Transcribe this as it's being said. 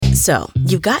So,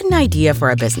 you've got an idea for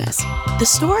a business, the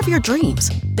store of your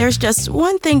dreams. There's just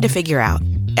one thing to figure out: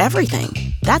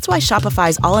 everything. That's why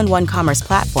Shopify's all-in-one commerce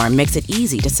platform makes it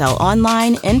easy to sell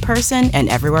online, in person, and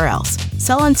everywhere else.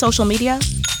 Sell on social media,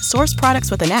 source products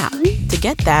with an app to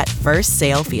get that first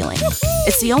sale feeling.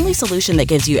 It's the only solution that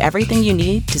gives you everything you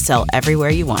need to sell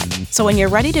everywhere you want. So when you're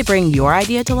ready to bring your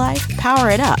idea to life, power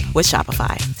it up with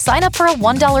Shopify. Sign up for a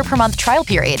 $1 per month trial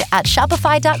period at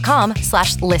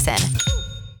shopify.com/listen.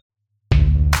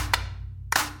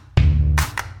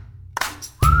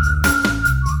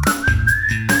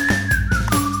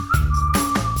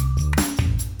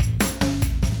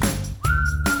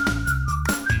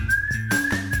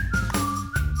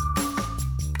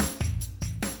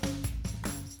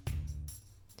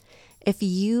 If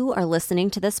you are listening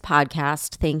to this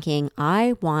podcast thinking,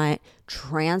 I want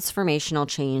transformational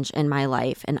change in my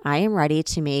life and I am ready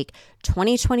to make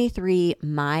 2023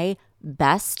 my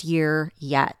best year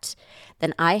yet,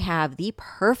 then I have the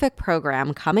perfect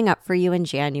program coming up for you in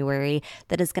January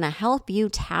that is going to help you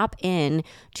tap in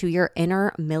to your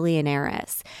inner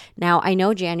millionaires. Now, I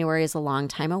know January is a long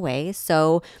time away,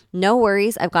 so no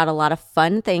worries. I've got a lot of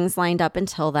fun things lined up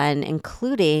until then,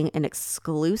 including an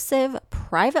exclusive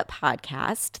private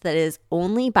podcast that is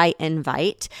only by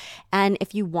invite. And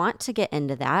if you want to get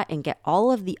into that and get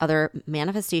all of the other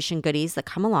manifestation goodies that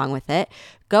come along with it,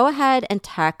 go ahead and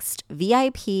text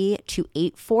VIP to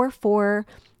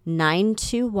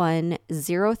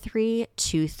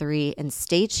 844-921-0323 and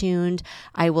stay tuned.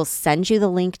 I will send you the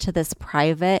link to this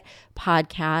private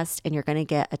podcast and you're going to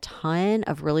get a ton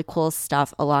of really cool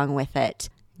stuff along with it.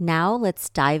 Now let's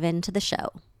dive into the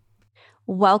show.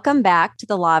 Welcome back to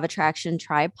the Law of Attraction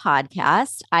Tribe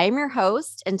podcast. I am your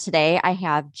host, and today I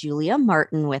have Julia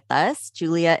Martin with us.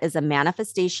 Julia is a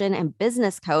manifestation and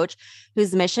business coach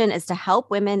whose mission is to help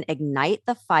women ignite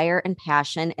the fire and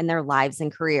passion in their lives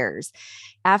and careers.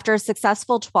 After a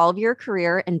successful 12-year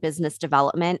career in business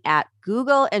development at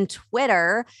Google and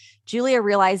Twitter, Julia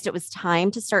realized it was time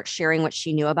to start sharing what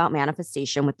she knew about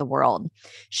manifestation with the world.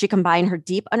 She combined her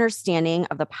deep understanding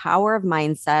of the power of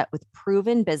mindset with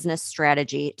proven business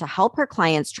strategy to help her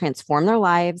clients transform their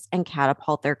lives and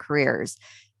catapult their careers.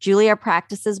 Julia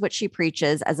practices what she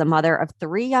preaches as a mother of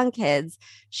 3 young kids.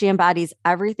 She embodies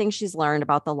everything she's learned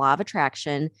about the law of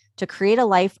attraction to create a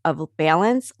life of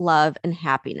balance, love, and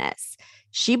happiness.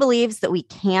 She believes that we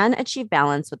can achieve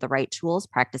balance with the right tools,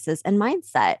 practices, and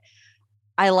mindset.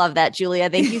 I love that, Julia.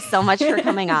 Thank you so much for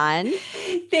coming on.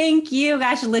 Thank you.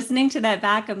 Gosh, listening to that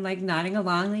back, I'm like nodding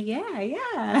along. Like,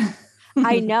 yeah.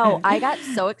 I know. I got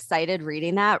so excited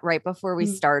reading that right before we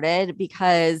started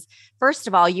because, first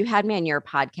of all, you had me on your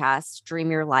podcast,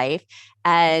 Dream Your Life,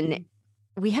 and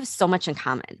we have so much in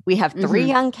common. We have 3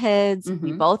 young kids.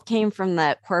 We both came from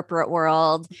the corporate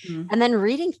world. And then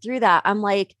reading through that, I'm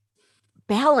like,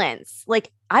 balance. Like,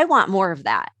 I want more of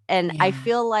that. And I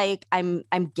feel like I'm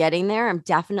getting there. I'm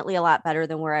definitely a lot better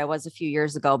than where I was a few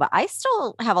years ago, but I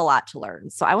still have a lot to learn.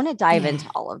 So I want to dive into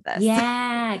all of this.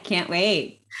 Yeah. Can't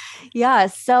wait. Yeah.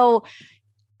 So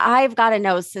I've got to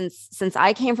know, since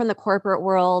I came from the corporate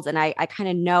world and I kind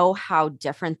of know how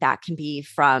different that can be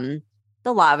from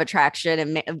the law of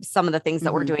attraction and some of the things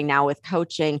that we're doing now with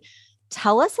coaching.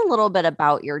 Tell us a little bit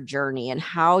about your journey and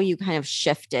how you kind of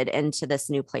shifted into this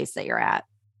new place that you're at.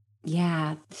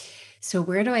 Yeah. So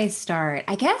where do I start?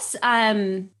 I guess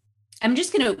I'm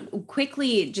just going to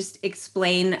quickly just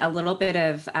explain a little bit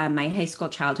of my high school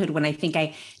childhood when I think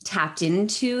I tapped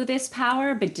into this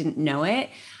power but didn't know it.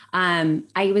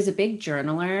 I was a big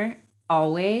journaler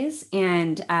always.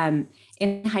 And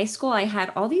in high school, I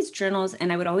had all these journals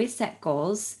and I would always set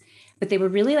goals, but they were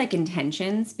really like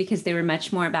intentions because they were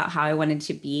much more about how I wanted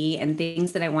to be and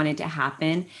things that I wanted to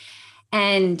happen.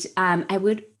 And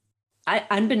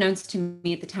unbeknownst to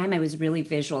me at the time, I was really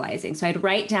visualizing. So I'd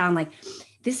write down like,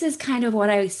 this is kind of what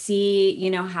I see,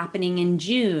 happening in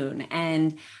June.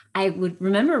 And I would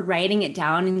remember writing it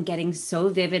down and getting so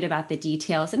vivid about the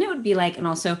details. And it would be like, and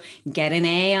also get an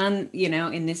A on,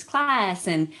 in this class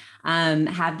and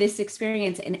have this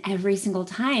experience. And every single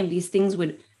time these things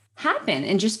would happen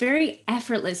and just very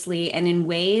effortlessly and in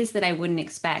ways that I wouldn't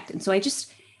expect. And so I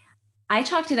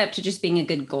chalked it up to just being a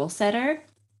good goal setter.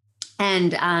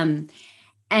 And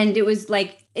it was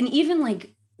like, and even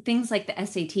like things like the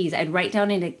SATs, I'd write down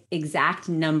an exact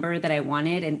number that I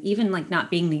wanted. And even like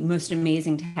not being the most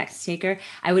amazing test taker,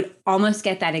 I would almost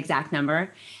get that exact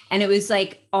number. And it was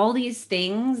like all these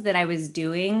things that I was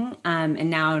doing.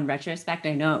 And now in retrospect,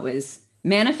 I know it was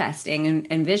manifesting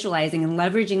and visualizing and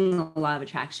leveraging the law of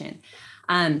attraction.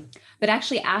 But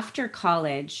actually after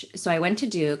college, so I went to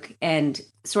Duke and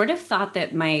sort of thought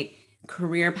that my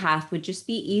career path would just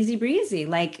be easy breezy.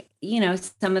 Like,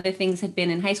 some of the things had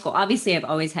been in high school. Obviously, I've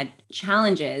always had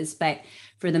challenges, but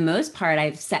for the most part,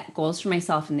 I've set goals for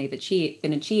myself and they've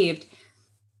been achieved.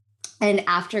 And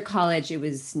after college, it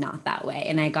was not that way.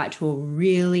 And I got to a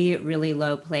really, really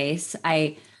low place.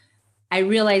 I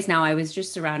realize now I was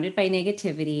just surrounded by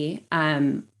negativity.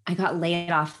 I got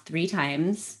laid off 3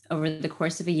 times over the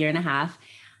course of a year and a half.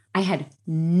 I had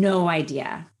no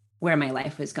idea where my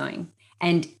life was going.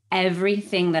 And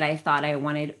everything that I thought I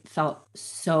wanted felt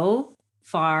so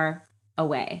far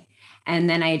away. And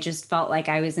then I just felt like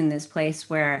I was in this place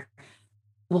where,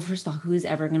 well, first of all, who's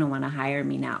ever going to want to hire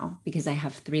me now? Because I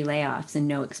have 3 layoffs and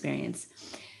no experience.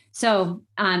 So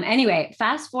anyway,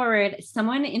 fast forward,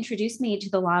 someone introduced me to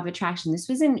the law of attraction. This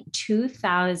was in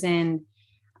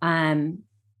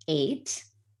 2008.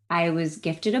 I was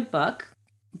gifted a book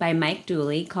by Mike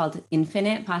Dooley called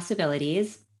Infinite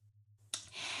Possibilities.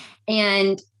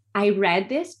 And I read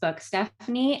this book,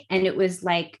 Stephanie, and it was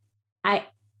like,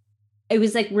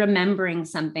 remembering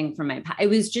something from my past. It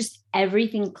was just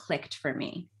everything clicked for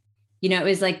me. It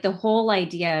was like the whole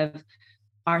idea of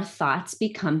our thoughts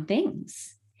become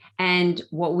things. And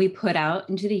what we put out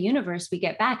into the universe, we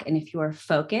get back. And if you are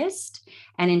focused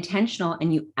and intentional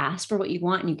and you ask for what you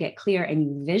want and you get clear and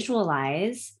you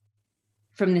visualize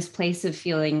from this place of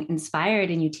feeling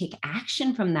inspired and you take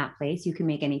action from that place, you can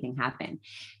make anything happen.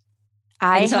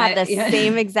 I had the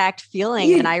same exact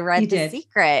feeling when I read The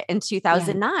Secret in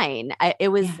 2009. It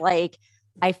was like,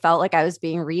 I felt like I was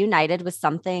being reunited with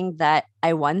something that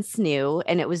I once knew.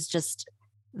 And it was just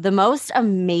the most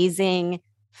amazing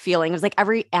feeling. It was like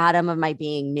every atom of my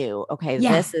being knew, okay,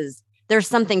 there's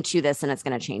something to this and it's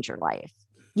going to change your life.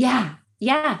 Yeah.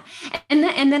 Yeah. And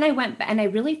then I went and I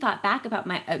really thought back about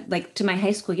my, to my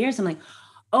high school years. I'm like,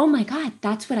 oh my God,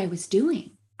 that's what I was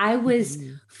doing. I was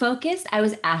focused. I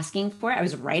was asking for it. I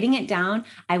was writing it down.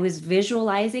 I was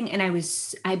visualizing, and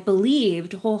I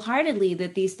believed wholeheartedly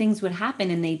that these things would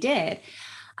happen, and they did.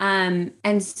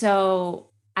 And so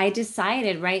I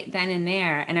decided right then and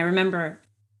there, and I remember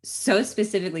so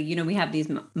specifically, we have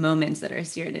these moments that are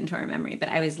seared into our memory, but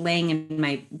I was laying in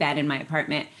my bed in my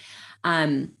apartment,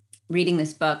 reading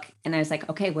this book, and I was like,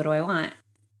 okay, what do I want?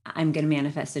 I'm going to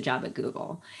manifest a job at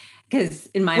Google. Because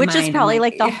in my mind, which is probably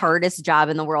like the hardest job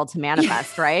in the world to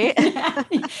manifest, right?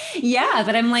 Yeah.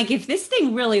 But I'm like, if this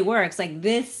thing really works, like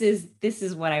this is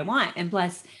what I want. And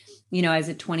plus, as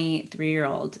a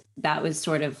 23-year-old, that was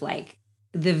sort of like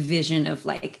the vision of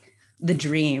like the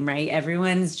dream, right?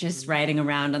 Everyone's just riding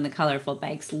around on the colorful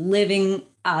bikes, living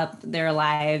up their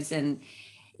lives, and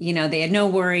they had no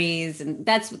worries. And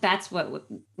that's what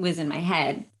was in my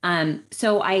head.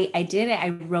 So I did it. I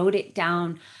wrote it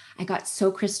down. I got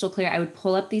so crystal clear. I would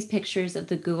pull up these pictures of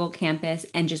the Google campus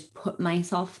and just put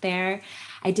myself there.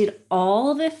 I did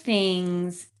all the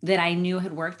things that I knew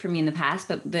had worked for me in the past,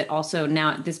 but that also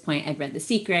now at this point, I'd read The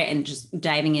Secret and just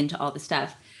diving into all the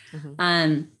stuff.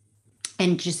 And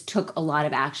just took a lot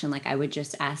of action. Like I would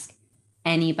just ask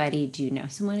anybody, do you know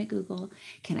someone at Google?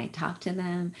 Can I talk to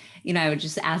them? I would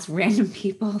just ask random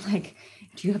people, like,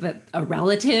 do you have a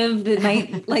relative that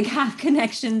might like have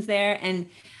connections there? And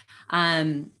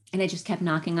I just kept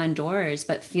knocking on doors,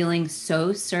 but feeling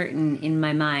so certain in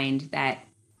my mind that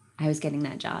I was getting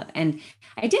that job. And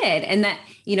I did. And that,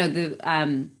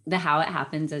 the how it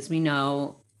happens, as we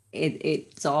know,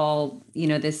 it's all,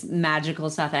 this magical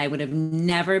stuff that I would have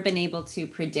never been able to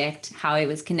predict how it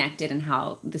was connected and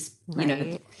how this,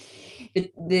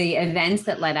 the events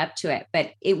that led up to it.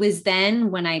 But it was then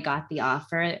when I got the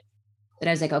offer that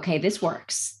I was like, okay, this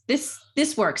works. This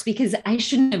works, because I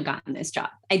shouldn't have gotten this job.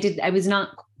 I was not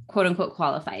quote unquote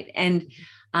qualified. And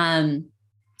then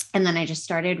I just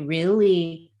started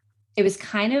really, it was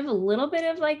kind of a little bit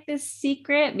of like this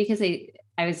secret, because I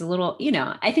was a little,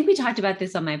 I think we talked about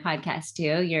this on my podcast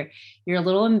too. You're a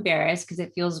little embarrassed because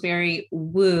it feels very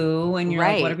woo. And you're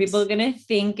like, what are people going to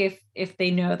think if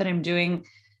they know that I'm doing,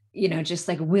 just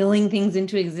like willing things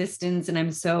into existence, and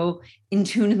I'm so in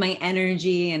tune with my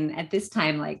energy. And at this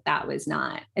time, like that was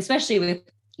not, especially with,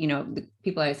 the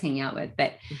people I was hanging out with,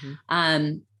 but,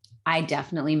 I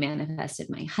definitely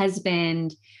manifested my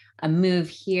husband, a move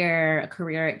here, a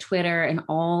career at Twitter, and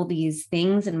all these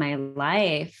things in my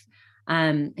life,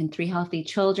 and 3 healthy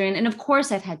children. And of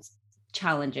course I've had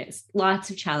challenges, lots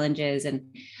of challenges,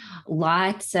 and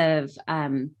lots of,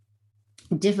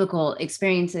 difficult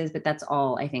experiences, but that's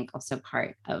all, I think, also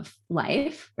part of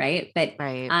life. Right. But,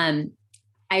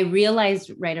 I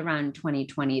realized right around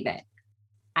 2020 that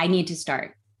I need to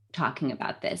start talking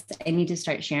about this. I need to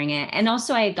start sharing it. And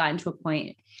also I had gotten to a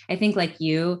point, I think like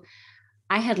you,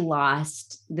 I had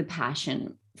lost the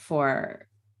passion for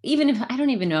even if I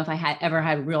don't even know if I had ever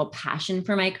had real passion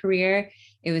for my career,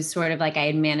 it was sort of like I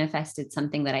had manifested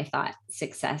something that I thought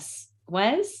success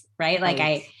was, right? Like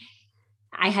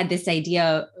I had this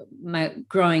idea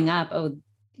growing up, oh,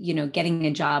 getting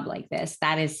a job like this,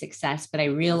 that is success. But I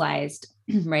realized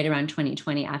right around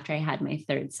 2020, after I had my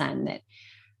third son, that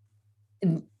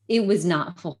it was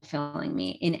not fulfilling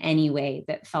me in any way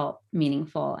that felt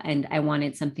meaningful. And I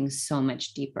wanted something so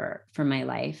much deeper for my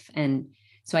life. And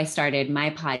so I started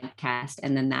my podcast,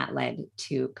 and then that led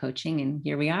to coaching, and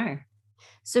here we are.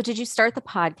 So did you start the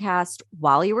podcast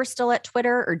while you were still at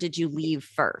Twitter, or did you leave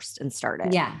first and start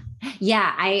it? Yeah.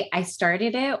 I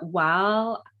started it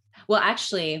well,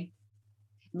 actually,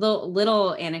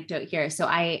 little anecdote here. So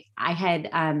I had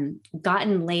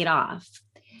gotten laid off.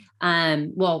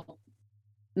 Well,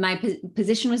 my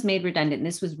position was made redundant.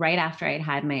 This was right after I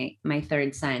had my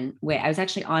third son. I was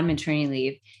actually on maternity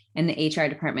leave, and the HR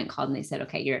department called and they said,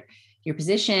 okay, your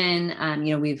position,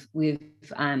 we've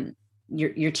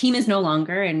your team is no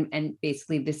longer, and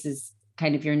basically this is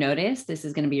kind of your notice. This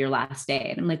is going to be your last day.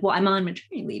 And I'm like, well, I'm on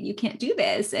maternity leave. You can't do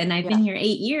this. And I've been here 8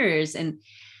 years. And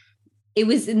it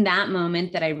was in that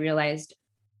moment that I realized,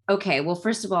 okay, well,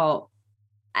 first of all,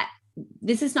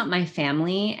 this is not my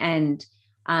family. And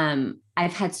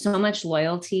I've had so much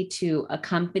loyalty to a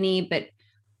company, but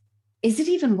is it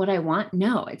even what I want?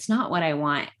 No, it's not what I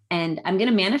want. And I'm going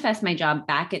to manifest my job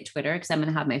back at Twitter because I'm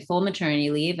going to have my full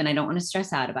maternity leave, and I don't want to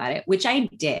stress out about it, which I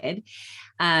did.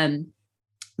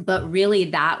 But really,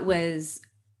 that was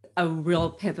a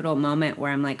real pivotal moment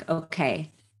where I'm like,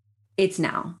 okay, it's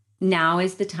now. Now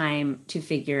is the time to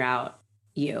figure out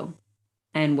you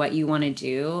and what you want to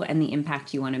do and the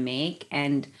impact you want to make.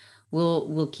 And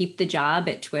we'll keep the job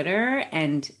at Twitter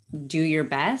and do your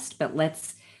best, but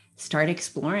let's start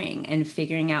exploring and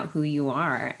figuring out who you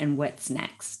are and what's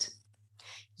next.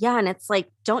 Yeah. And it's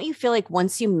like, don't you feel like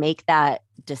once you make that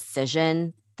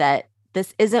decision that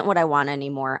this isn't what I want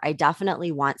anymore, I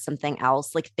definitely want something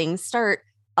else, like things start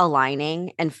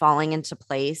aligning and falling into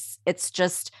place. It's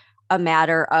just a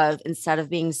matter of, instead of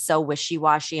being so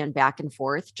wishy-washy and back and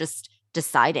forth, just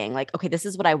deciding like, okay, this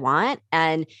is what I want.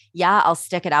 And yeah, I'll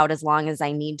stick it out as long as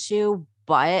I need to,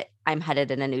 but I'm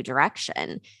headed in a new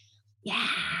direction. Yeah.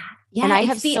 Yeah. And I it's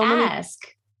have the so ask.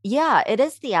 Yeah, it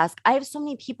is the ask. I have so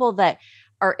many people that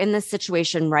are in this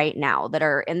situation right now, that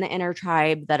are in the inner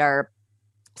tribe, that are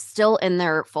still in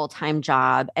their full-time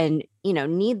job and,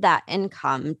 need that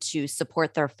income to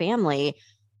support their family,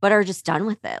 but are just done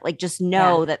with it. Like, just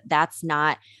know that that's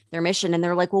not their mission. And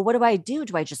they're like, well, what do I do?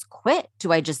 Do I just quit?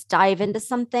 Do I just dive into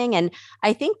something? And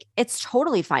I think it's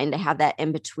totally fine to have that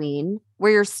in between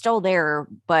where you're still there,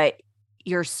 but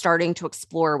you're starting to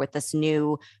explore with this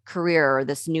new career or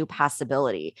this new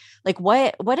possibility. Like,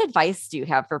 what advice do you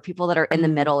have for people that are in the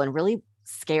middle and really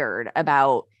scared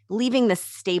about leaving this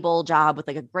stable job with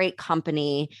like a great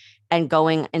company and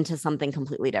going into something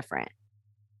completely different?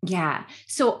 Yeah.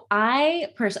 So I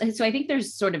think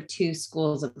there's sort of two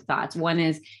schools of thoughts. One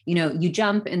is, you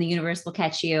jump and the universe will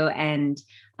catch you, and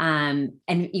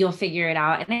you'll figure it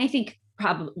out. And I think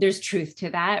probably there's truth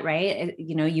to that, right?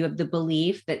 You have the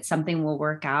belief that something will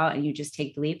work out and you just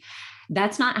take the leap.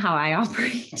 That's not how I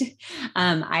operate.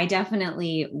 I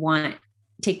definitely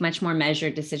take much more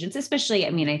measured decisions, especially,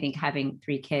 I think having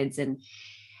 3 kids and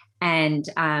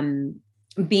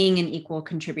being an equal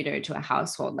contributor to a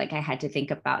household, like I had to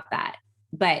think about that.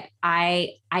 But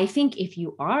I think if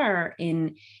you are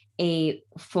in a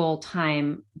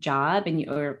full-time job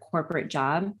or a corporate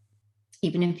job,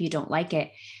 even if you don't like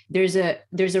it, there's a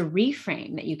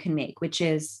reframe that you can make, which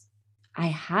is, I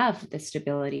have the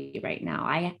stability right now.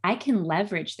 I can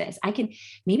leverage this.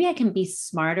 Maybe I can be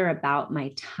smarter about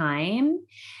my time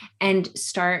and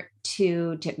start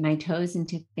to dip my toes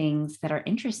into things that are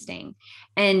interesting.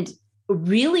 And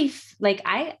really, like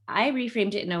I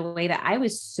reframed it in a way that I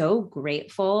was so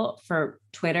grateful for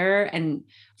Twitter and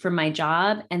for my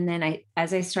job. And then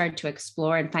as I started to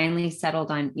explore and finally settled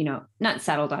on, not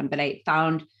settled on, but I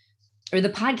found, or the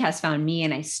podcast found me,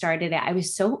 and I started it. I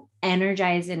was so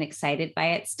energized and excited by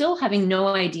it, still having no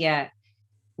idea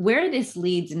where this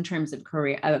leads in terms of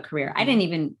career. I didn't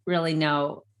even really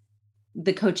know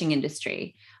the coaching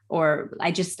industry, or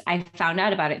I found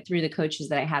out about it through the coaches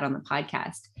that I had on the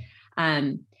podcast.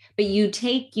 But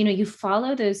you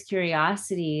follow those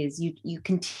curiosities, you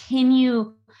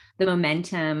continue the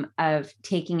momentum of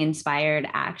taking inspired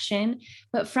action,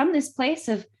 but from this place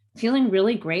of feeling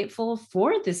really grateful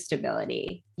for the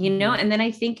stability, and then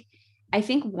I think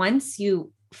once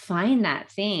you find that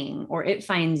thing, or it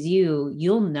finds you,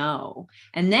 you'll know.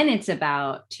 And then it's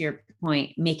about, to your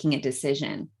point, making a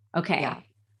decision. Okay. Yeah.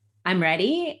 I'm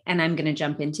ready and I'm going to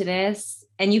jump into this.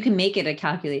 And you can make it a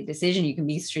calculated decision. You can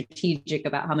be strategic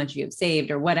about how much you have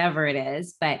saved or whatever it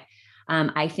is. But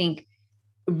I think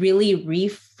really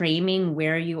reframing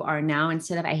where you are now,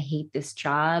 instead of, I hate this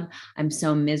job, I'm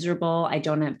so miserable, I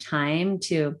don't have time,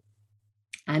 to,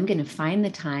 I'm going to find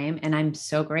the time. And I'm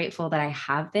so grateful that I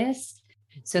have this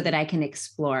so that I can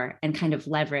explore and kind of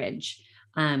leverage,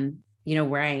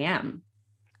 where I am.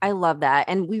 I love that.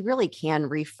 And we really can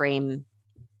reframe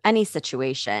any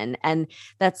situation. And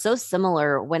that's so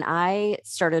similar. When I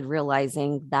started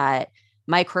realizing that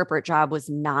my corporate job was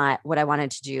not what I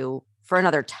wanted to do for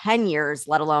another 10 years,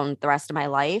 let alone the rest of my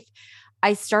life,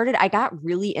 I got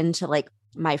really into like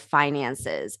my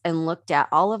finances and looked at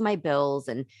all of my bills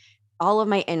and all of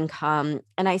my income.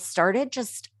 And I started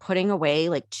just putting away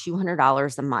like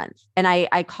 $200 a month. And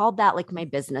I called that like my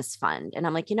business fund. And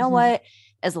I'm like, you know what?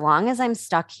 As long as I'm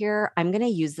stuck here, I'm going to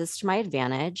use this to my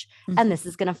advantage. And this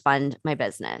is going to fund my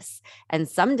business. And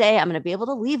someday I'm going to be able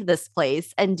to leave this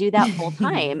place and do that full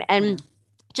time. And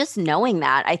just knowing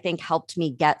that, I think, helped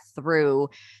me get through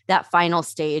that final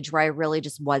stage where I really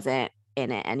just wasn't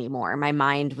in it anymore. My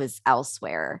mind was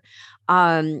elsewhere.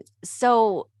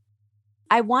 So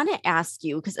I want to ask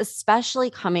you, because especially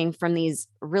coming from these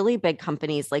really big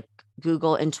companies like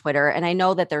Google and Twitter, and I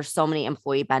know that there's so many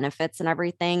employee benefits and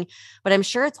everything, but I'm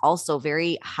sure it's also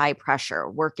very high pressure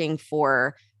working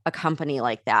for a company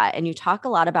like that. And you talk a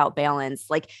lot about balance.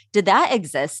 Like, did that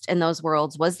exist in those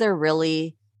worlds? Was there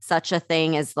really such a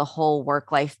thing as the whole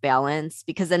work-life balance?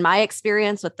 Because in my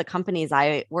experience with the companies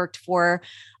I worked for,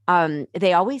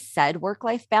 they always said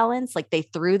work-life balance, like they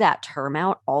threw that term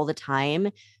out all the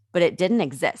time, but it didn't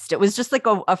exist. It was just like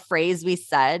a phrase we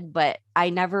said, but I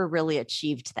never really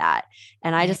achieved that.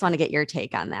 And I just want to get your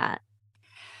take on that.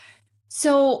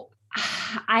 So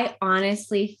I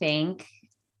honestly think,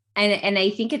 and I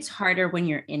think it's harder when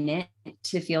you're in it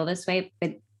to feel this way,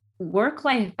 but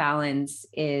work-life balance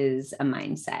is a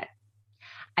mindset.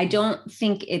 I don't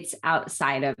think it's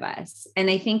outside of us. And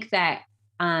I think that,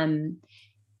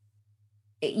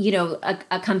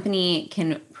 a company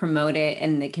can promote it,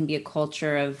 and it can be a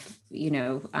culture of,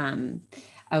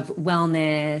 of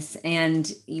wellness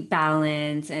and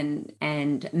balance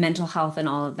and mental health and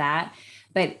all of that.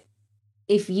 But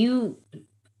if you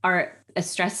are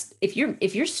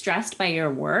if you're stressed by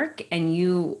your work and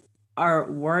you are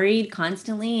worried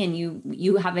constantly, and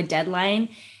you have a deadline,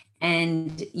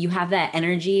 and you have that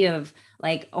energy of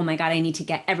like, oh my God, I need to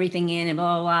get everything in and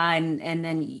blah, blah, blah. And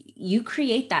then you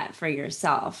create that for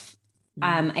yourself.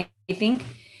 I think,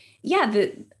 yeah,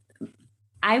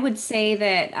 I would say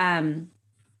that,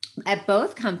 at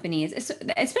both companies,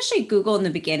 especially Google in the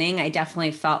beginning, I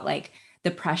definitely felt like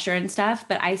the pressure and stuff,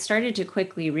 but I started to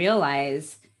quickly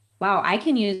realize, wow, I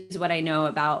can use what I know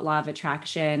about law of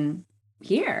attraction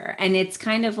here. And it's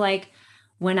kind of like,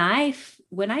 when I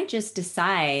just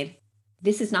decide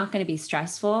this is not going to be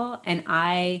stressful, and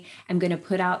I am going to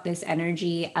put out this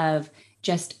energy of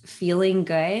just feeling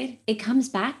good, it comes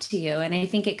back to you. And I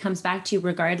think it comes back to you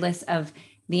regardless of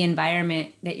the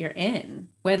environment that you're in,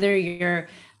 whether you're,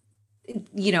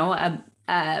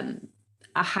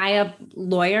 a high up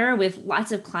lawyer with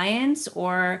lots of clients,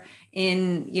 or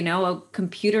in, a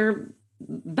computer,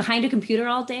 behind a computer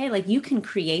all day. Like, you can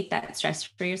create that stress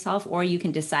for yourself, or you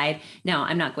can decide, no,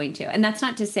 I'm not going to. And that's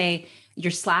not to say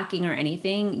you're slacking or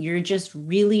anything. You're just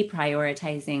really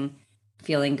prioritizing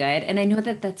feeling good. And I know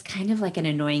that that's kind of like an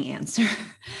annoying answer,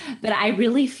 but I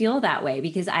really feel that way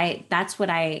because that's what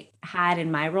I had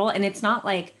in my role. And it's not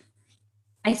like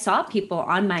I saw people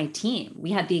on my team.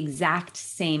 We had the exact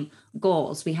same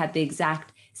goals. We had the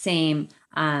exact same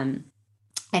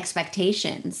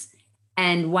expectations.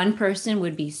 And one person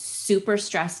would be super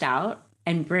stressed out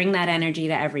and bring that energy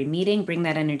to every meeting, bring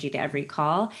that energy to every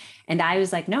call. And I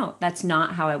was like, no, that's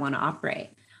not how I want to operate.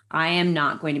 I am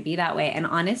not going to be that way. And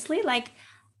honestly, like,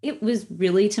 it was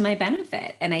really to my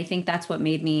benefit. And I think that's what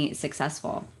made me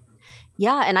successful.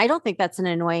 Yeah. And I don't think that's an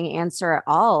annoying answer at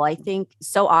all. I think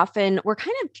so often we're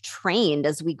kind of trained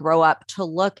as we grow up to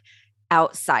look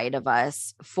outside of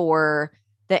us for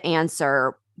the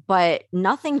answer, but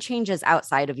nothing changes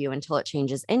outside of you until it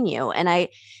changes in you. And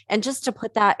just to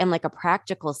put that in like a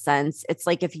practical sense, it's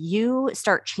like if you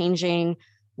start changing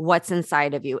what's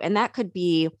inside of you, and that could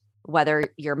be whether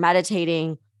you're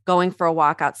meditating, going for a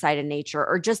walk outside in nature,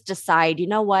 or just decide, you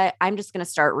know what, I'm just going to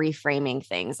start reframing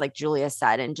things, like Julia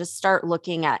said, and just start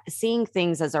looking at seeing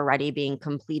things as already being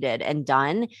completed and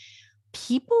done.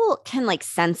 People can like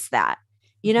sense that.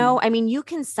 You know, I mean, you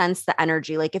can sense the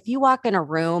energy. Like if you walk in a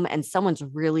room and someone's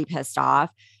really pissed off,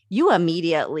 you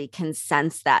immediately can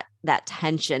sense that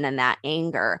tension and that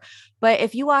anger. But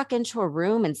if you walk into a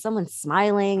room and someone's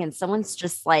smiling and someone's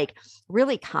just like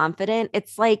really confident,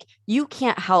 it's like you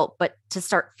can't help but to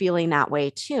start feeling that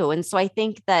way too. And so I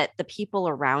think that the people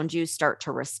around you start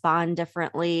to respond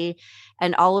differently.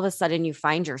 And all of a sudden you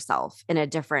find yourself in a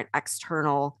different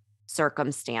external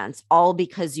circumstance, all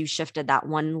because you shifted that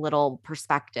one little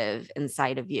perspective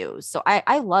inside of you. So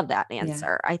I love that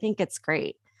answer. I think it's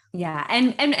great. Yeah.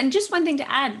 And just one thing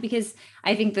to add, because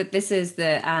I think that this is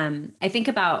I think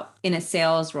about in a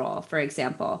sales role, for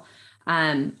example,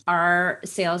 our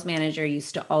sales manager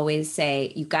used to always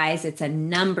say, you guys, it's a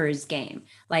numbers game.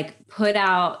 Like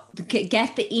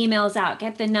get the emails out,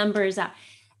 get the numbers out.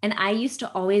 And I used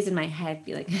to always in my head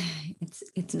be like,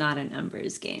 it's not a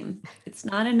numbers game. It's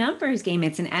not a numbers game.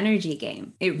 It's an energy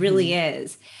game. It really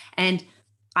is. And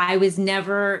I was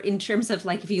never, in terms of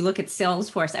like, if you look at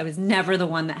Salesforce, I was never the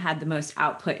one that had the most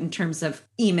output in terms of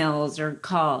emails or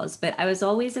calls, but I was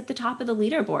always at the top of the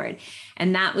leaderboard.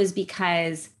 And that was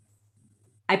because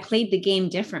I played the game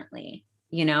differently.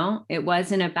 You know, it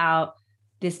wasn't about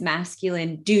this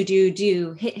masculine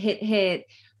do, hit,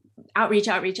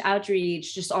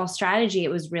 outreach, just all strategy. It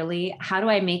was really, how do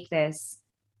I make this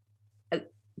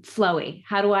flowy?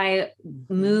 How do I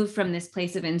move from this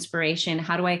place of inspiration?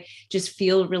 How do I just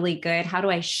feel really good? How do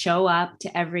I show up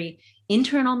to every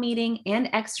internal meeting and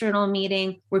external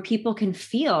meeting where people can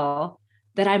feel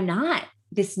that I'm not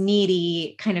this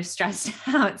needy, kind of stressed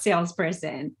out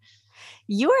salesperson?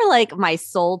 You are like my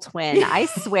soul twin. I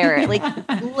swear it. Like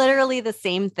literally the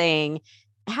same thing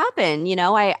happened. You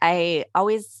know, I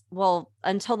always, well,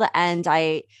 until the end,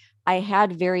 I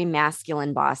had very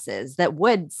masculine bosses that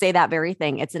would say that very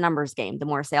thing. It's a numbers game. The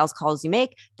more sales calls you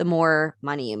make, the more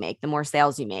money you make, the more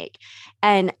sales you make.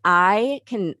 And I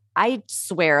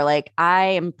swear, like, I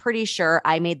am pretty sure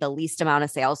I made the least amount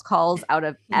of sales calls out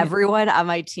of everyone on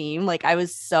my team. Like, I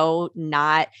was so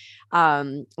not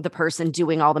the person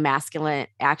doing all the masculine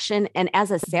action. And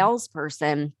as a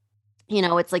salesperson, you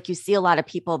know, it's like you see a lot of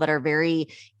people that are very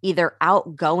either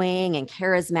outgoing and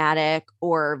charismatic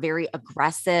or very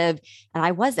aggressive. And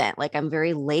I wasn't. Like, I'm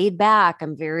very laid back.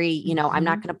 I'm very, you know, I'm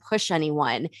not going to push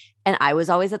anyone. And I was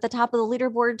always at the top of the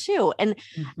leaderboard too. And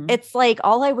it's like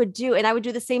all I would do, and I would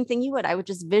do the same thing you would, I would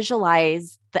just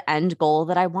visualize the end goal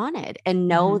that I wanted and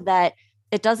know that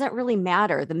it doesn't really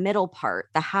matter the middle part,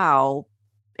 the how.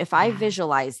 If I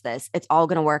visualize this, it's all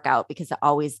going to work out because it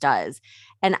always does.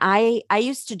 And I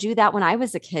used to do that when I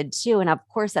was a kid too. And of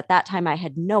course, at that time, I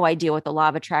had no idea what the law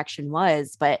of attraction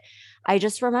was. But I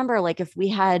just remember, like, if we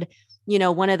had, you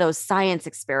know, one of those science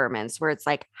experiments where it's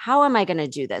like, how am I going to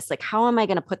do this? Like, how am I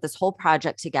going to put this whole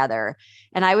project together?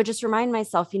 And I would just remind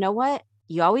myself, you know what?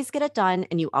 You always get it done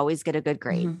and you always get a good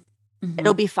grade.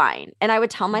 It'll be fine. And I would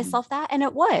tell myself that, and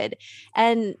it would.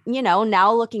 And, you know,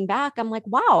 now looking back, I'm like,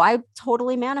 wow, I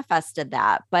totally manifested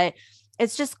that. But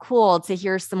it's just cool to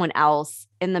hear someone else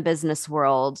in the business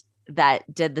world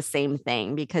that did the same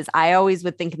thing, because I always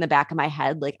would think in the back of my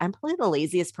head, like, I'm probably the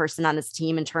laziest person on this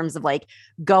team in terms of like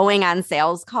going on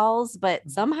sales calls, but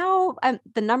somehow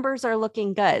the numbers are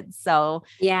looking good. So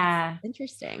yeah,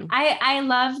 interesting. I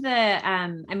love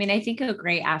I mean, I think a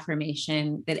great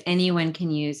affirmation that anyone can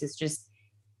use is just,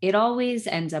 it always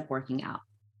ends up working out.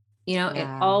 You know, it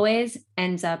always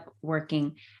ends up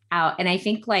working out. And I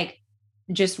think, like,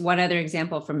 just one other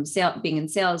example from being in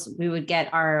sales, we would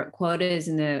get our quotas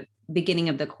in the beginning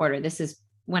of the quarter. This is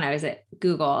when I was at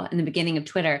Google in the beginning of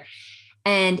Twitter.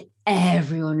 And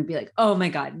everyone would be like, oh my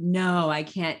God, no, I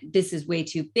can't. This is way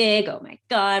too big. Oh my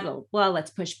God. Well,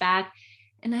 let's push back.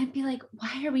 And I'd be like,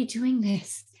 why are we doing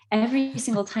this? Every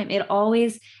single time it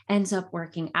always ends up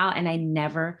working out. And I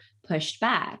never pushed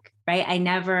back, right? I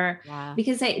never,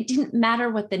 because it didn't matter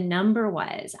what the number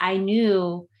was. I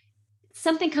knew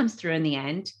something comes through in the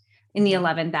end, in the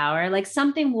 11th hour, like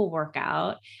something will work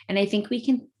out. And I think we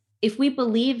can, if we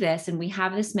believe this and we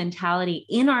have this mentality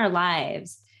in our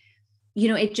lives, you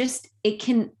know, it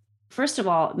can, first of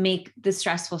all, make the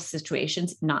stressful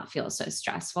situations not feel so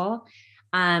stressful.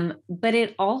 But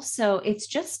it also,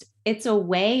 it's a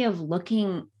way of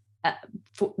looking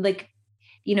for, like,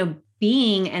 you know,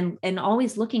 being and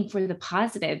always looking for the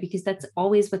positive, because that's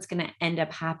always what's going to end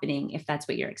up happening if that's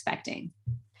what you're expecting.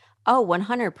 Oh,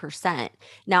 100%.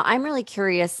 Now, I'm really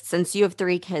curious, since you have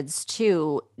 3 kids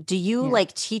too, do you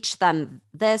like teach them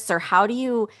this, or how do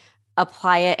you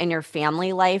apply it in your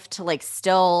family life to like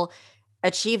still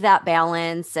achieve that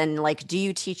balance? And like, do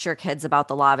you teach your kids about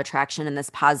the law of attraction and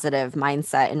this positive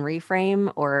mindset and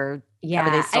reframe, or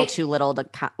are they still too little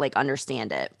to like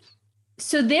understand it?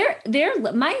 So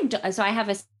so I have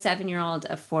a 7-year-old,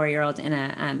 a 4-year-old, and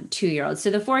a 2-year-old.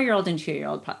 So the 4-year-old and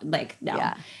 2-year-old, like, no.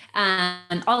 Yeah.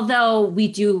 Although we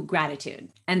do gratitude,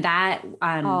 and that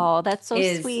Oh, that's so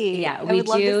is, sweet. yeah, I we would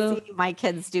love to do. see my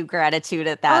kids do gratitude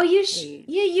at Oh, that you age.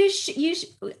 you sh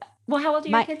well, how old are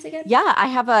your My kids again? yeah, Mm.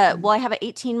 I have an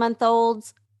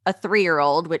 18-month-old, a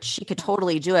 3-year-old, which she could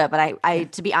totally do it, but I Yeah.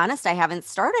 to be honest, I haven't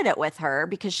started it with her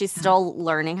because she's Yeah. still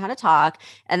learning how to talk.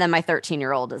 And then my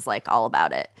 13-year-old is like all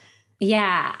about it.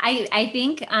 Yeah, I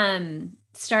think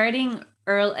starting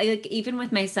early, like even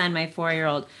with my son, my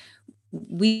 4-year-old,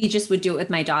 we just would do it with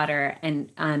my daughter.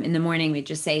 And in the morning, we'd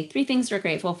just say 3 things we're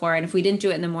grateful for. And if we didn't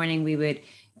do it in the morning, we would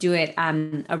do it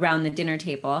around the dinner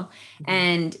table. Mhm.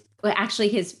 And well, actually,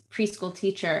 his preschool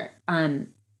teacher,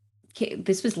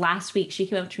 this was last week, she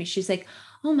came up to me. She's like,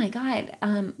 "Oh my God,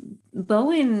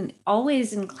 Bowen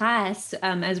always in class,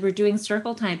 as we're doing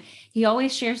circle time, he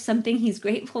always shares something he's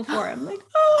grateful for." I'm like,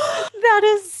 That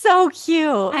is so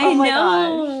cute. I Oh my gosh.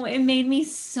 know, it made me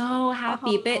so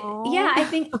happy. But yeah,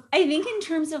 Oh. I think in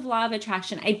terms of law of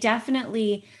attraction, I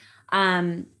definitely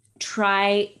um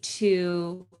try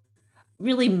to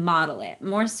really model it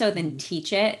more so than Mhm.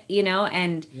 teach it, you know,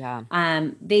 and Yeah.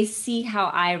 they see how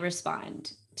I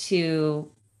respond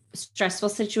to stressful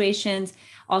situations,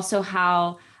 also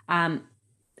how um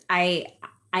I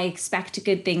I expect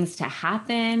good things to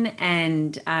happen,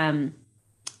 and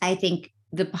I think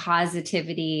the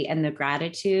positivity and the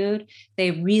gratitude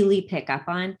they really pick up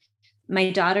on. My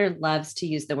daughter loves to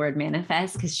use the word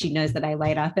manifest because she knows that I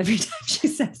light up every time she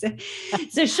says it.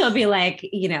 So she'll be like,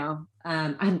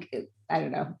 I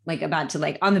don't know, like about to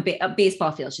like on the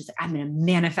baseball field. She's like, I'm going to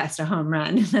manifest a home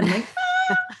run. And I'm like,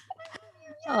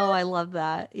 Oh, I love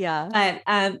that. Yeah. but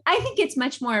I think it's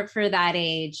much more for that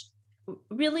age,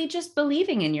 really just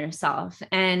believing in yourself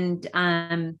and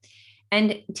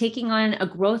taking on a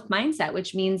growth mindset,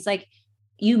 which means like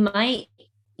you might,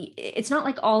 it's not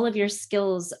like all of your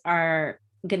skills are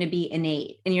going to be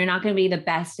innate and you're not going to be the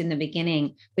best in the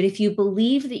beginning. But if you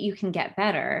believe that you can get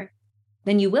better,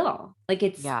 then you will. Like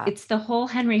Yeah. it's the whole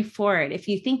Henry Ford. If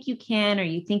you think you can or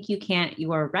you think you can't,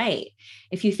 you are right.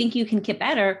 If you think you can get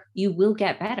better, you will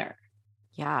get better.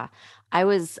 Yeah.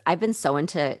 I've been so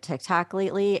into TikTok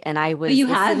lately and I Oh, was you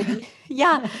listening. have?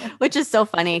 Yeah, which is so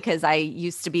funny because I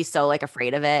used to be so like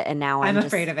afraid of it and now I'm I'm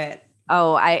afraid just of it.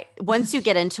 oh, I once you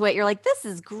get into it, you're like, this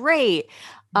is great.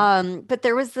 But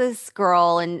there was this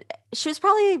girl and she was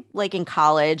probably like in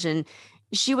college and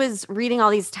she was reading all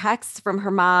these texts from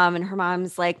her mom, and her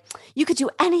mom's like, you could do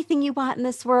anything you want in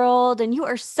this world, and you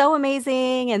are so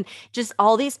amazing, and just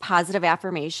all these positive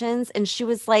affirmations. And she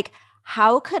was like,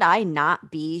 how could I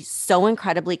not be so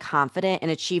incredibly confident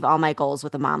and achieve all my goals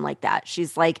with a mom like that?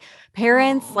 She's like,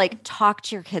 parents, Oh, like, talk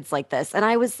to your kids like this. And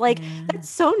I was like, yeah. that's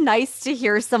so nice to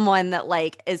hear someone that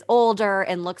like is older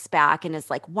and looks back and is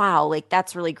like, wow, like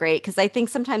that's really great. Cause I think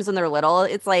sometimes when they're little,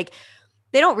 it's like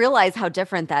they don't realize how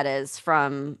different that is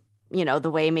from, the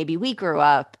way maybe we grew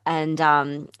up. And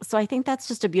so I think that's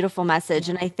just a beautiful message.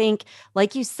 Yeah. And I think,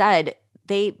 like you said,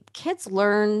 kids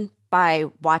learn by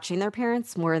watching their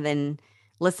parents more than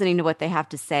listening to what they have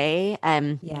to say.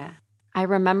 And Yeah. I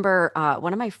remember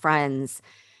one of my friends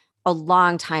a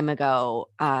long time ago.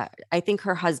 I think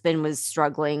her husband was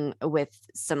struggling with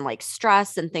some like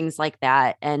stress and things like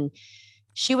that. And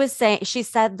she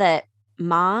said that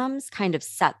moms kind of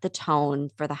set the tone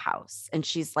for the house. And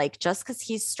she's like, just because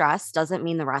he's stressed doesn't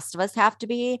mean the rest of us have to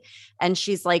be. And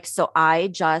she's like, so I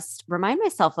just remind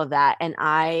myself of that. And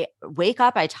I wake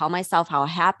up, I tell myself how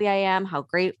happy I am, how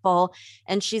grateful.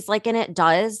 And she's like, and it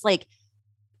does like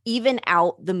even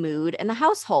out the mood in the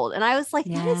household. And I was like,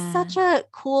 that is Yeah. such a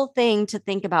cool thing to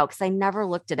think about because I never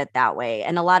looked at it that way.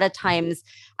 And a lot of times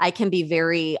I can be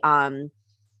very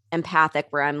empathic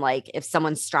where I'm like, if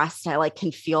someone's stressed, I like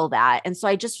can feel that. And so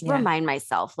I just Yeah. remind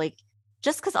myself, like,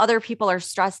 just because other people are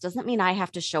stressed doesn't mean I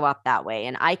have to show up that way.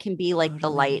 And I can be like the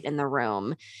light Totally. in the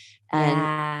room and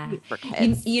Yeah. for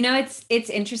kids. You know, it's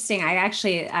interesting. I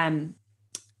actually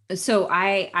so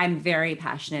I'm very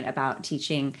passionate about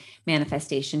teaching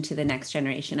manifestation to the next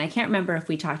generation. I can't remember if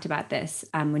we talked about this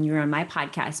when you were on my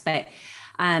podcast, but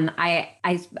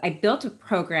I built a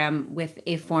program with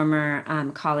a former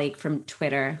colleague from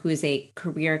Twitter who is a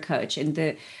career coach, and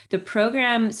the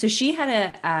program. So she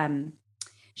had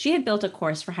built a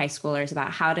course for high schoolers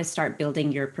about how to start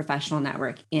building your professional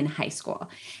network in high school,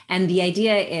 and the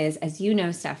idea is, as you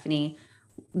know, Stephanie,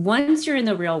 once you're in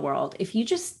the real world, if you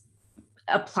just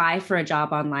apply for a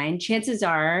job online, chances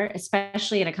are,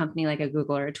 especially at a company like a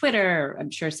Google or a Twitter, or I'm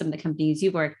sure some of the companies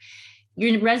you work,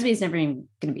 your resume is never even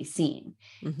going to be seen.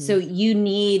 So Mhm. you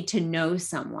need to know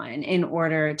someone in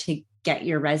order to get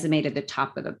your resume to the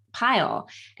top of the pile.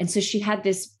 And so she had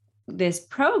this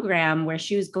program where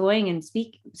she was going and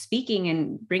speaking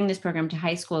and bringing this program to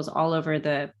high schools all over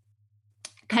the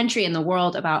country and the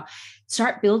world about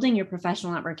start building your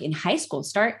professional network in high school,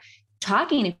 start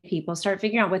talking to people, start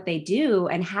figuring out what they do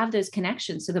and have those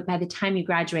connections so that by the time you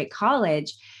graduate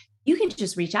college, you can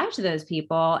just reach out to those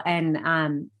people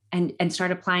and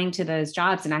start applying to those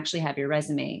jobs and actually have your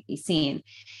resume be seen.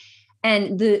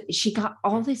 And she got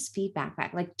all this feedback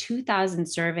back, like 2,000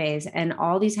 surveys, and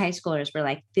all these high schoolers were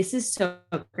like, this is so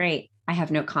great. I have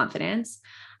no confidence.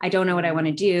 I don't know what I want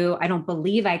to do. I don't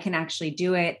believe I can actually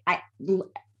do it.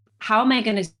 How am I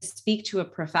going to speak to a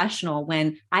professional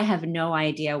when I have no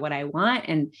idea what I want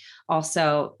and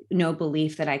also no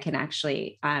belief that I can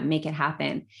actually make it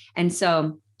happen? And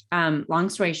so long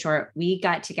story short, we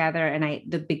got together and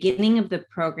the beginning of the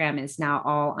program is now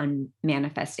all on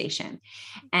manifestation.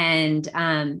 And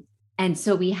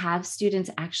so we have students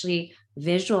actually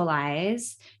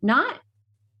visualize not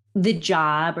the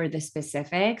job or the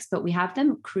specifics, but we have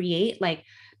them create like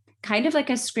kind of like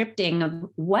a scripting of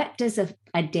what does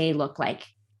a day look like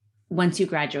once you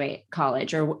graduate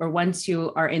college or once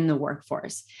you are in the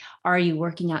workforce. Are you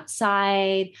working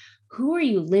outside? Who are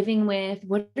you living with?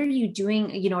 What are you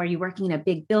doing? You know, are you working in a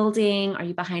big building? Are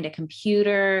you behind a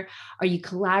computer? Are you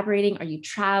collaborating? Are you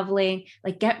traveling?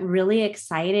 Like get really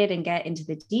excited and get into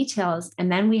the details.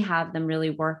 And then we have them really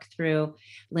work through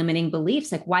limiting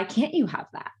beliefs. Like, why can't you have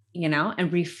that? You know,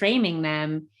 and reframing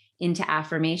them into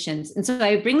affirmations. And so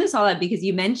I bring this all up because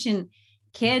you mentioned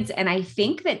kids. And I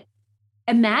think that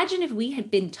imagine if we had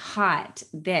been taught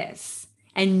this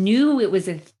and knew it was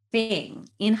a thing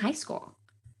in high school.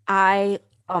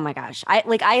 Oh my gosh.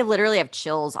 I literally have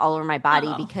chills all over my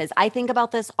body because I think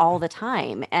about this all the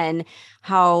time and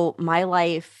how my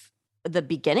life, the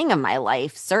beginning of my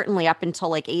life, certainly up until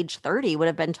like age 30 would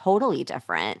have been totally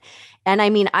different. And I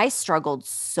mean, I struggled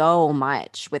so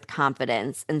much with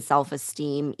confidence and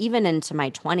self-esteem, even into my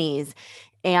 20s.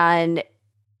 And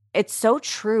it's so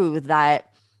true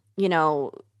that, you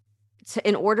know,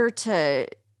 in order to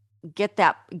get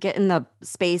in the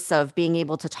space of being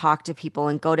able to talk to people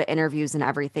and go to interviews and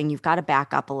everything, you've got to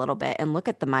back up a little bit and look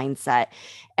at the mindset.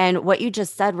 And what you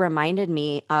just said reminded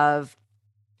me of,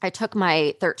 I took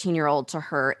my 13-year-old to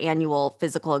her annual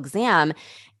physical exam.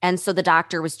 And so the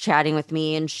doctor was chatting with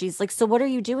me and she's like, so what are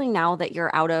you doing now that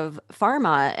you're out of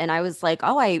pharma? And I was like,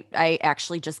 oh, I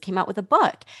actually just came out with a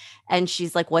book. And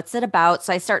she's like, what's it about?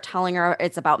 So I start telling her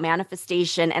it's about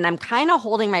manifestation. And I'm kind of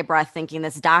holding my breath thinking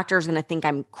this doctor is going to think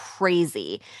I'm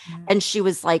crazy. And she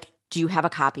was like, do you have a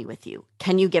copy with you?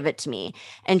 Can you give it to me?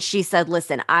 And she said,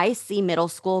 listen, I see middle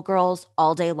school girls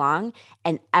all day long,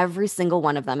 and every single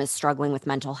one of them is struggling with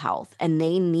mental health. And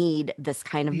they need this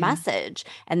kind of message.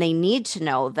 And they need to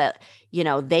know that, you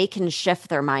know, they can shift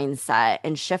their mindset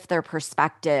and shift their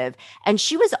perspective. And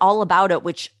she was all about it,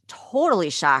 which totally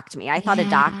shocked me. I thought a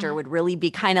doctor would really be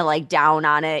kind of like down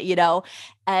on it, you know?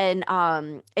 And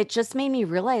it just made me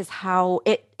realize how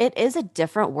it is a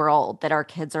different world that our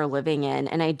kids are living in.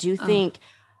 And I do think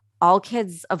all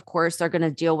kids, of course, are going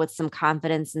to deal with some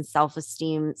confidence and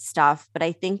self-esteem stuff, but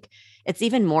I think it's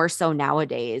even more so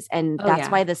nowadays. And that's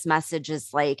why this message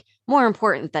is like more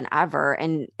important than ever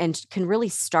and can really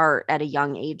start at a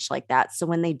young age like that. So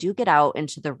when they do get out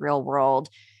into the real world,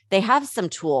 they have some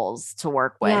tools to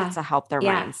work with to help their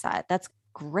mindset. That's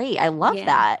great. I love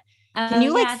that. Can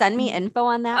you like send me info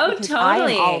on that? Oh, because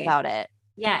totally. I am all about it.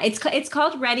 Yeah, it's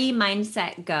called Ready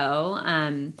Mindset Go.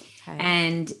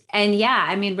 And yeah,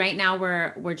 I mean, right now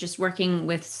we're just working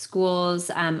with schools,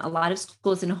 a lot of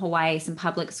schools in Hawaii, some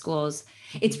public schools.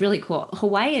 It's really cool.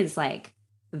 Hawaii is like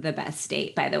the best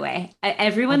state, by the way.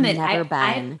 Everyone I've never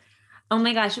been. Oh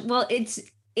my gosh. Well,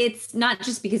 it's not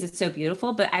just because it's so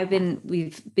beautiful, but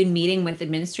we've been meeting with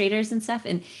administrators and stuff.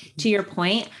 And to your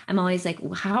point, I'm always like,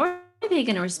 how are they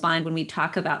going to respond when we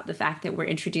talk about the fact that we're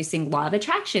introducing law of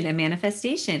attraction and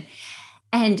manifestation?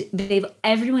 And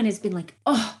everyone has been like,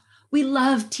 oh, we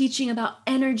love teaching about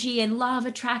energy and law of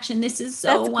attraction. This is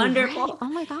so wonderful. Great. Oh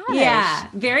my gosh. Yeah.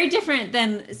 Very different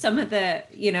than some of the,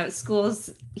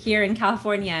 schools here in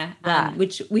California,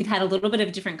 which we've had a little bit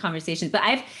of different conversations, but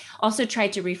I've also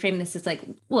tried to reframe this as like,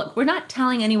 look, we're not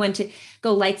telling anyone to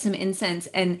go light some incense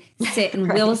and sit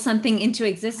and will something into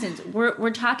existence.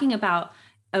 We're talking about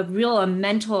a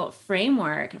mental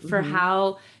framework for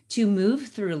how to move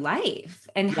through life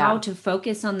and how to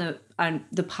focus on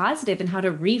the positive and how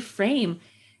to reframe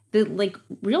the like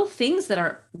real things that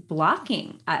are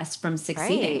blocking us from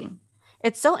succeeding. Right.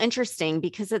 It's so interesting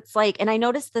because it's like, and I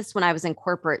noticed this when I was in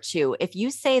corporate too. If you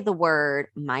say the word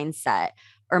mindset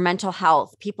or mental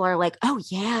health, people are like, oh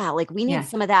yeah, like we need Yeah.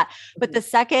 some of that. But the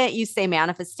second you say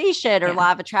manifestation or Yeah.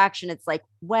 law of attraction, it's like,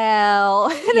 well,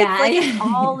 Yeah. it's like, it's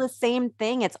all the same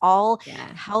thing. It's all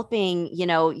Yeah. helping,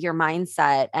 your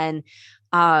mindset. And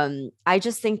I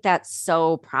just think that's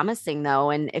so promising though.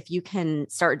 And if you can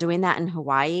start doing that in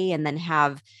Hawaii and then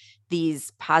have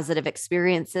these positive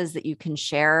experiences that you can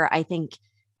share, I think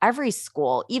every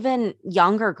school, even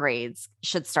younger grades,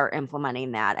 should start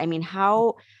implementing that. I mean,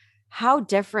 how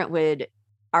different would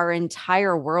our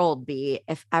entire world be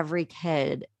if every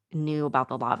kid knew about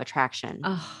the law of attraction?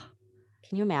 Oh,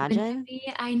 Can you wouldn't it imagine?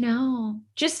 be? I know.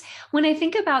 Just when I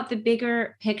think about the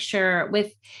bigger picture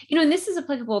with, and this is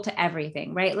applicable to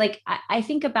everything, right? Like I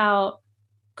think about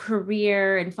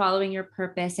career and following your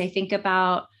purpose. I think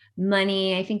about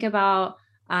money. I think about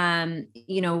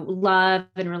love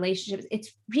and relationships.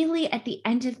 It's really, at the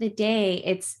end of the day,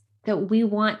 it's that we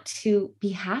want to be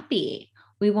happy.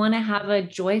 We want to have a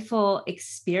joyful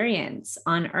experience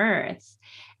on earth.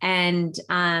 And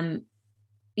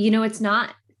it's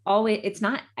not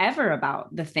ever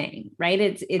about the thing, right?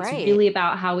 It's Right. really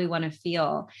about how we want to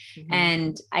feel. Mhm.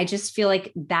 And I just feel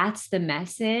like that's the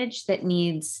message that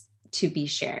needs to be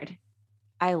shared.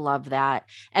 I love that.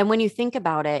 And when you think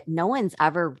about it, no one's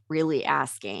ever really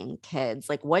asking kids,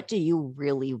 like, what do you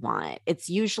really want? It's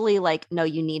usually like, no,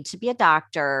 you need to be a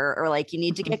doctor, or like, you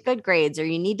need to get good grades, or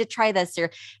you need to try this,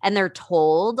 and they're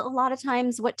told a lot of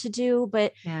times what to do.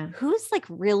 But Yeah. who's like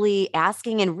really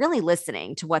asking and really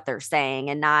listening to what they're saying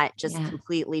and not just Yeah.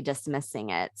 completely dismissing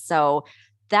it? So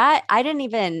that I didn't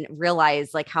even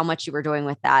realize like how much you were doing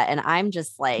with that. And I'm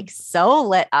just like so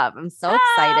lit up. I'm so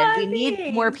excited. We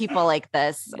need more Thanks. people like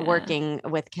this Yeah. working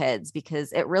with kids,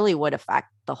 because it really would affect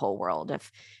the whole world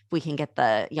if we can get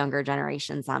the younger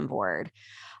generations on board.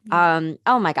 Oh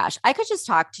my gosh, I could just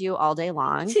talk to you all day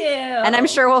long. Too. And I'm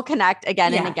sure we'll connect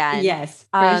again and again. Yes,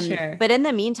 for sure. But in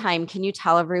the meantime, can you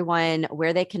tell everyone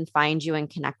where they can find you and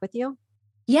connect with you?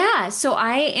 Yeah, so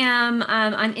I am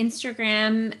on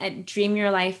Instagram at Dream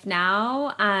Your Life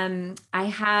Now. I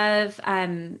have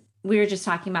we were just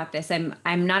talking about this.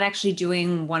 I'm not actually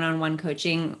doing one-on-one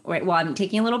coaching. Right, well, I'm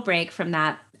taking a little break from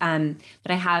that.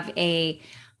 But I have a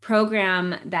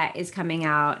program that is coming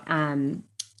out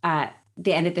at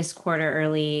the end of this quarter,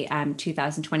 early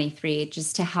 2023,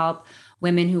 just to help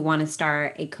women who want to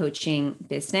start a coaching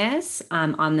business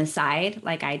on the side,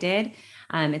 like I did.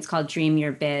 It's called Dream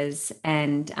Your Biz,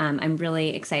 and I'm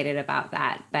really excited about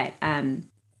that. But I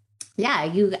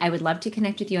would love to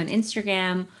connect with you on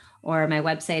Instagram, or my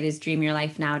website is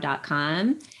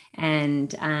dreamyourlifenow.com,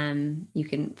 and you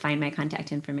can find my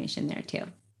contact information there too.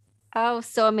 Oh,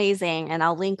 so amazing. And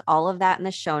I'll link all of that in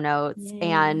the show notes. Yay.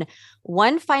 And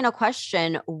one final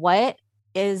question: what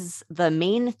is the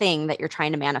main thing that you're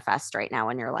trying to manifest right now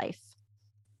in your life?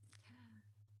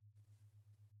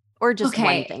 Or just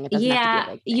one thing. It doesn't have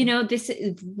to be a big thing. This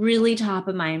is really top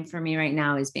of mind for me right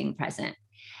now, is being present.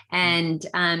 And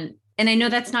I know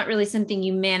that's not really something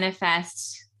you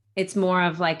manifest. It's more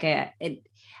of like a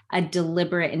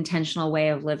deliberate, intentional way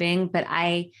of living. But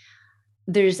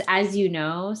there's, as you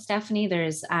know, Stephanie,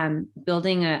 there's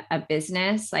building a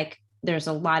business. Like, there's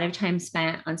a lot of time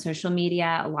spent on social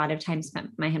media, a lot of time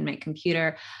spent behind my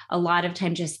computer, a lot of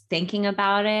time just thinking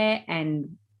about it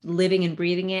and living and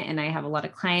breathing it. And I have a lot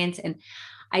of clients, and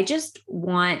I just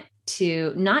want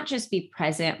to not just be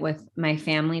present with my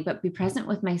family, but be present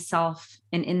with myself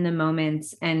and in the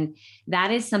moments. And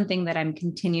that is something that I'm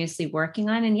continuously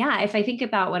working on. And yeah, if I think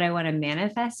about what I want to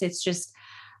manifest, it's just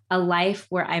a life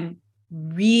where I'm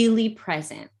really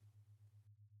present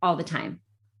all the time.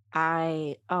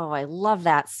 I love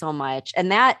that so much.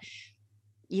 And that,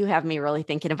 you have me really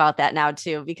thinking about that now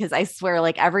too, because I swear,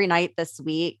 like every night this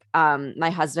week, my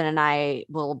husband and I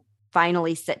will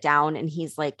finally sit down and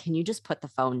he's like, can you just put the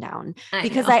phone down?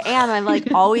 Because I'm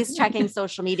like always checking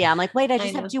social media. I'm like, wait, I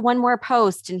just have to do one more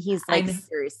post. And he's like,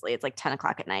 seriously, it's like 10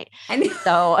 o'clock at night.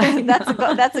 So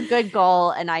that's a good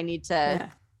goal. And I need to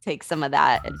take some of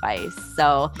that advice.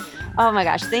 So, oh my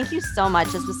gosh, thank you so much.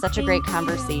 This was such a great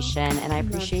conversation, and I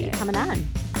appreciate you coming on.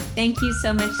 Thank you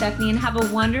so much, Stephanie, and have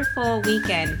a wonderful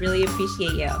weekend. Really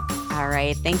appreciate you. All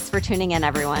right. Thanks for tuning in,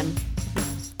 everyone.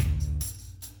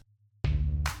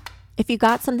 If you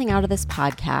got something out of this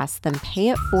podcast, then pay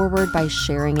it forward by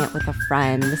sharing it with a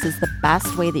friend. This is the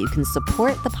best way that you can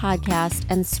support the podcast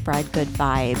and spread good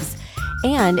vibes.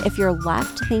 And if you're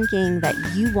left thinking that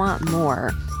you want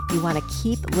more, you want to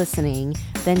keep listening,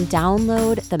 then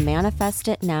download the Manifest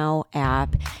It Now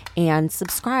app and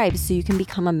subscribe so you can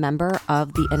become a member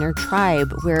of the Inner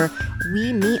Tribe, where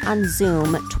we meet on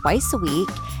Zoom twice a week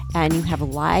and you have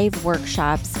live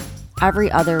workshops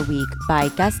every other week by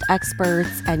guest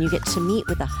experts, and you get to meet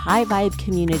with a high vibe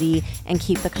community and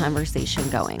keep the conversation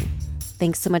going.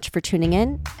 Thanks so much for tuning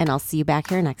in, and I'll see you back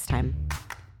here next time.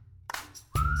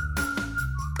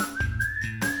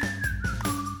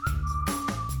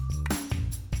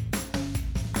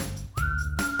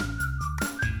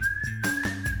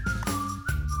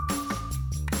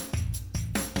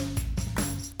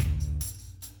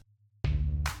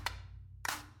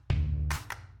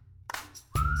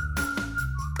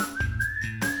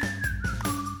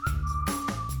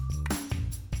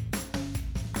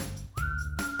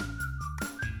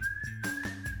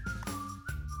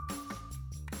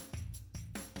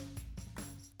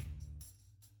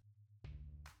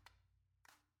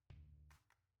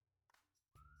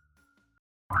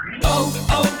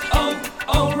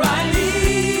 O'Reilly.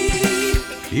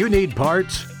 You need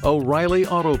parts? O'Reilly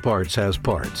Auto Parts has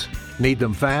parts. Need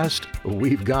them fast?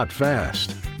 We've got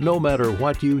fast. No matter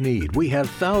what you need, we have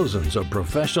thousands of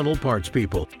professional parts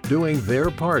people doing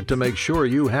their part to make sure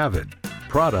you have it.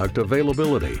 Product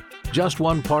availability. Just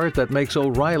one part that makes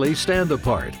O'Reilly stand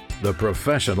apart. The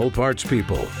professional parts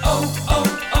people.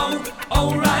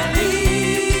 O'Reilly.